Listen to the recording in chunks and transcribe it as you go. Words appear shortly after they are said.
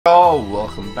Well,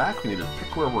 welcome back. We need to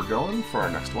pick where we're going for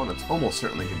our next one. It's almost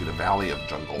certainly going to be the Valley of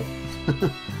Jungle,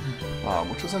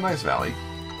 which is a nice valley.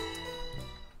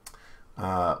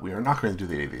 We are not going to do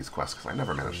the AV's quest because I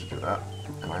never managed to do that.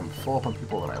 And I'm full up on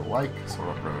people that I like, so I'm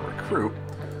not going to recruit.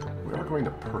 We are going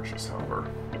to purchase, however.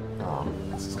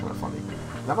 This is kind of funny.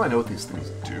 Now that I know what these things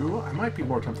do, I might be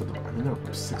more tempted to... I mean,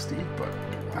 they're 60, but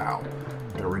wow.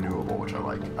 They're renewable, which I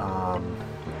like.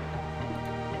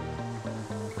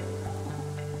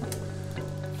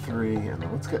 3, and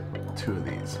then let's get 2 of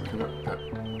these. That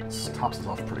tops us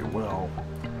off pretty well.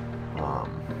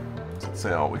 Let's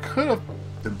say, we could have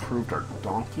improved our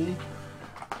donkey,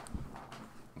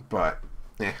 but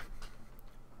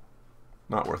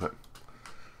not worth it.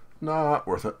 Not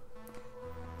worth it.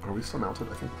 Are we still mounted?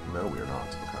 I think no, we are not.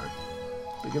 Okay.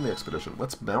 Begin the expedition.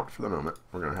 Let's mount for the moment.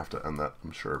 We're gonna have to end that,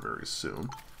 I'm sure, very soon.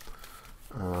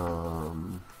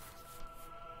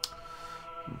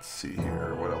 Let's see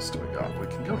here. What else do we got? We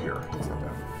can go here. That's not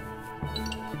bad.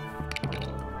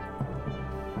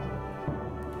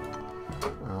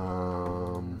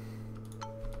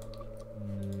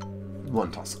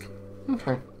 One tusk.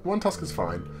 Okay. 1 tusk is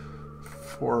fine.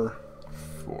 4.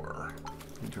 I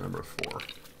need to remember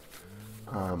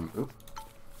 4. Oop.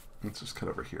 Let's just cut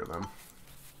over here then.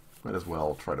 Might as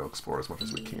well try to explore as much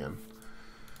as we can.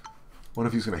 One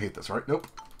of you's gonna hate this, right? Nope.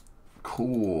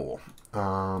 Cool.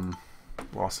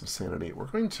 Loss of sanity. We're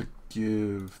going to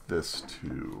give this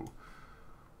to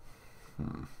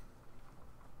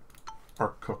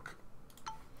our cook.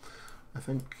 I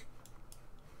think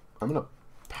I'm gonna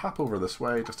pop over this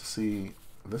way just to see.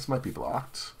 This might be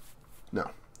blocked.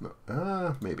 No.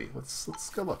 Maybe. Let's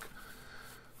go look.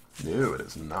 No, it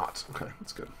is not. Okay,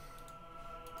 that's good.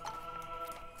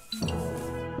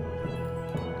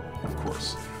 Of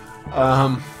course.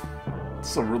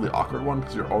 It's a really awkward one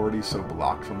because you're already so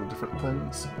blocked from the different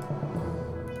things.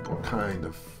 What kind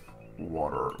of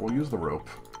water? We'll use the rope.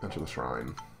 Enter the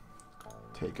shrine.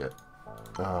 Take it.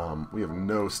 We have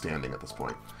no standing at this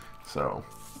point. So,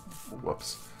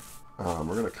 whoops. We're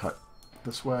going to cut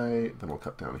this way, then we'll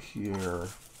cut down here.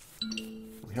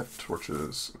 We have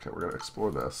torches. Okay, we're going to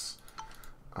explore this.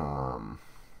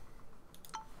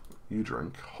 You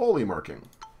drink. Holy marking.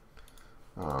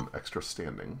 Extra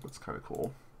standing. That's kind of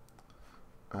cool.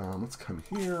 Let's come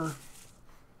here.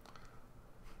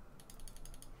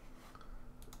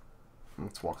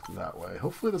 Let's walk that way.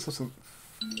 Hopefully this doesn't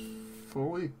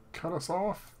fully cut us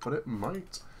off, but it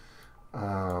might.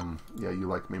 Yeah, you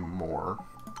like me more.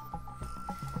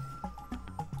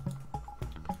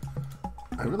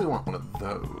 I really want one of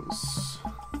those.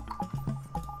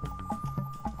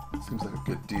 Seems like a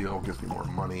good deal. Gives me more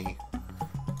money.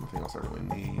 Nothing else I really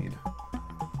need.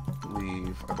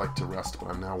 Leave. I'd like to rest, but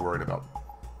I'm now worried about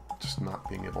just not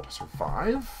being able to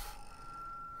survive.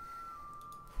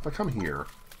 If I come here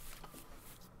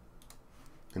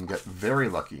and get very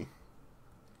lucky.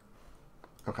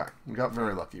 Okay, we got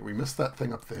very lucky. We missed that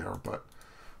thing up there, but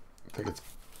I think it's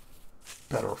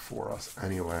better for us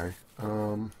anyway.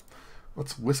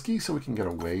 Let's whiskey so we can get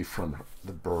away from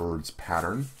the bird's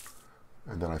pattern.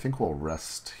 And then I think we'll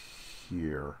rest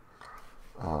here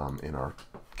in our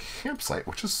campsite,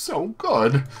 which is so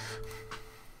good.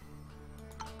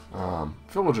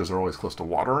 Villages are always close to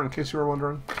water, in case you were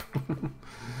wondering.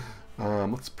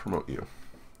 Let's promote you.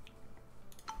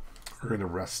 We're going to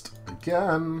rest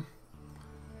again.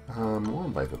 We'll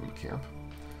invite them to camp.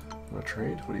 Want to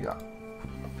trade? What do you got?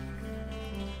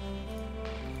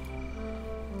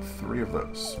 3 of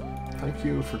those. Thank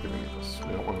you for giving me this.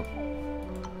 We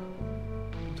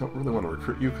don't really want to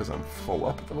recruit you because I'm full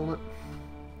up at the moment.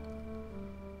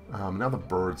 Now the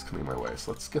bird's coming my way,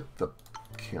 so let's get the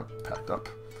camp packed up.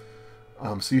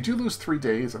 So you do lose 3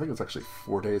 days. I think it's actually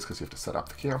 4 days because you have to set up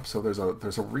the camp. So there's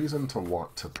a reason to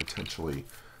want to potentially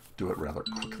do it rather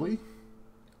quickly.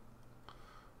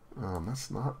 That's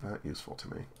not that useful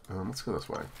to me. Let's go this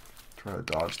way. Try to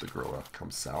dodge the gorilla. Come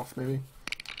south, maybe?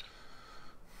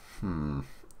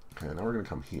 Okay, now we're going to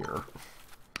come here.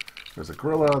 There's a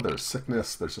gorilla, there's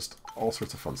sickness, there's just all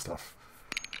sorts of fun stuff.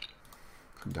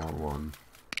 Come down 1.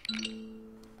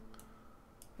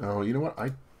 Oh, you know what?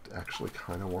 I actually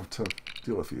kind of want to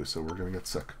deal with you, so we're going to get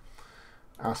sick.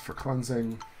 Ask for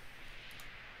cleansing.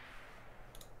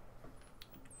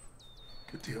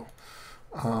 Good deal.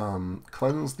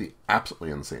 Cleanse the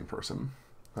absolutely insane person.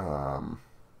 What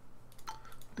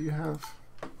do you have?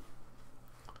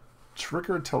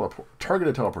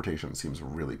 Targeted teleportation seems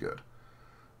really good.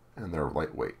 And they're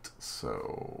lightweight,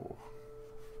 so...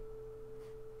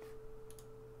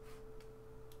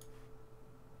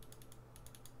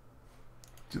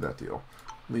 do that deal.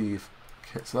 Leave.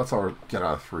 Okay, so that's our get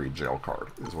out of 3 jail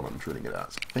card, is what I'm treating it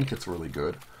as. I think it's really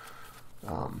good.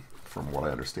 From what I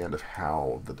understand of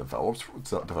how the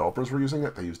developers were using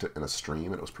it, they used it in a stream,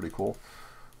 and it was pretty cool.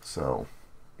 So,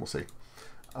 we'll see.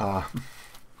 I'm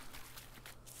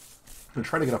going to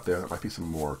try to get up there. That might be some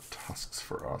more tusks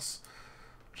for us,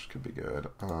 which could be good.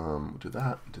 Do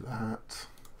that, do that.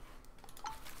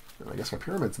 And I guess our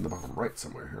pyramid's in the bottom right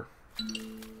somewhere here.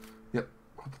 Yep,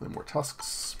 hopefully more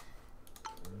tusks.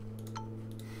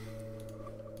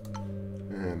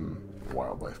 And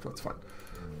wildlife, that's fine.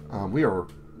 We are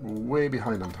way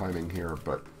behind on timing here,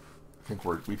 but I think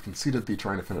we've conceded the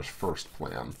trying to finish first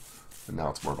plan, and now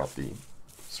it's more about the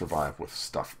survive with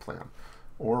stuff plan.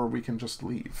 Or we can just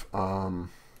leave. Let's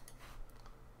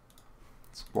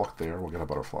walk there, we'll get a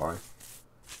butterfly.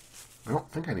 I don't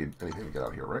think I need anything to get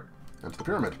out here, right? Into the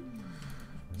pyramid.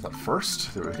 Is that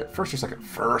first? Did we get first or second?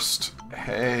 First!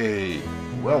 Hey!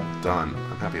 Well done.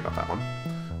 I'm happy about that one.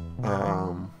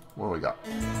 What do we got?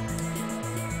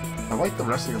 I like the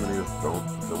resting of the native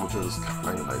villages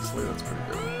kind of nicely. That's pretty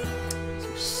good. So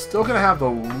we're still going to have the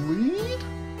lead?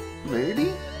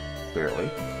 Maybe? Barely.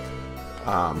 We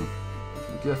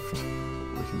can gift.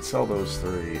 We can sell those 3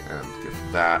 and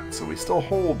gift that. So we still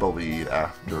hold the lead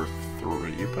after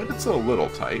 3, but it's a little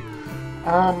tight.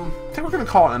 I think we're going to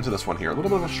call an end to this one here. A little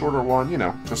bit of a shorter one, you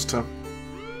know, just to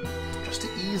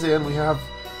ease in. We have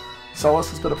Celis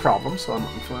has been a problem, so I'm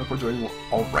feeling like we're doing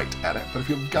all right at it. But if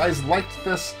you guys liked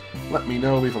this, let me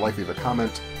know. Leave a like, leave a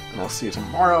comment, and I'll see you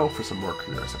tomorrow for some more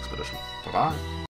Curious Expedition. Bye-bye.